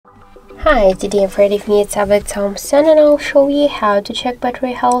Hi, today I'm Freddy from Thomson and I'll show you how to check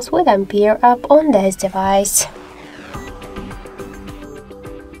battery health with Ampere app on this device.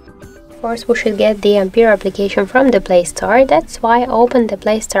 First, we should get the Ampere application from the Play Store. That's why open the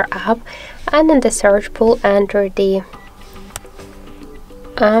Play Store app and in the search pool enter the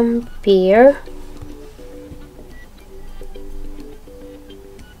Ampere.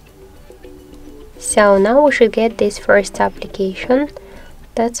 So now we should get this first application.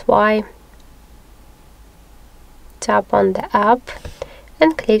 That's why tap on the app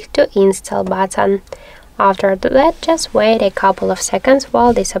and click to install button. After that, just wait a couple of seconds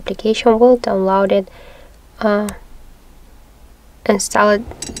while this application will download it,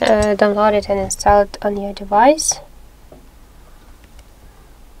 download it and install it on your device.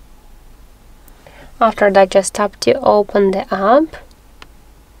 After that, just tap to open the app.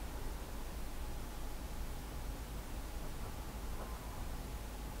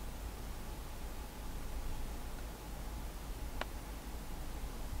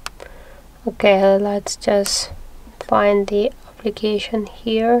 Okay, let's just find the application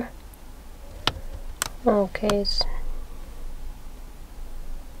here. Okay,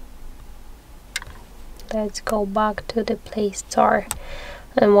 let's go back to the Play Store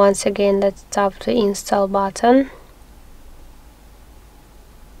and once again let's tap the install button.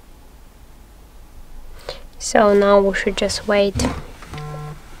 So now we should just wait.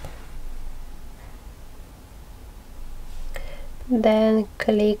 Then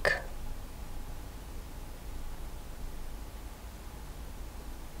click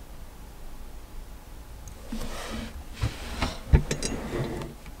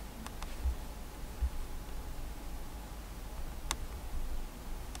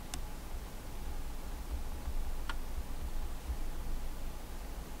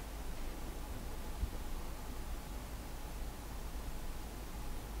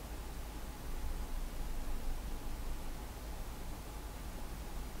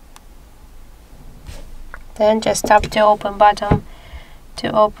then just tap the open button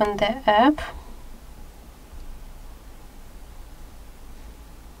to open the app.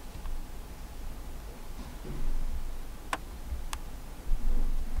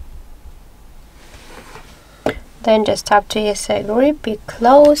 Then just tap to yes, I agree, be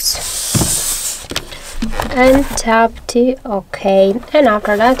close and tap to OK, and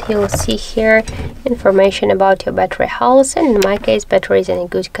after that you'll see here information about your battery health, and in my case battery is in a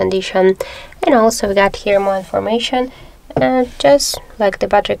good condition, and also we got here more information just like the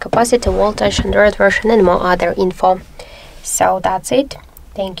battery capacity, voltage, Android version and more other info. So that's it.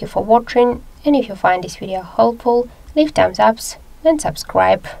 Thank you for watching, and if you find this video helpful, leave thumbs ups and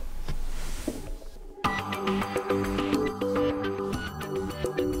subscribe.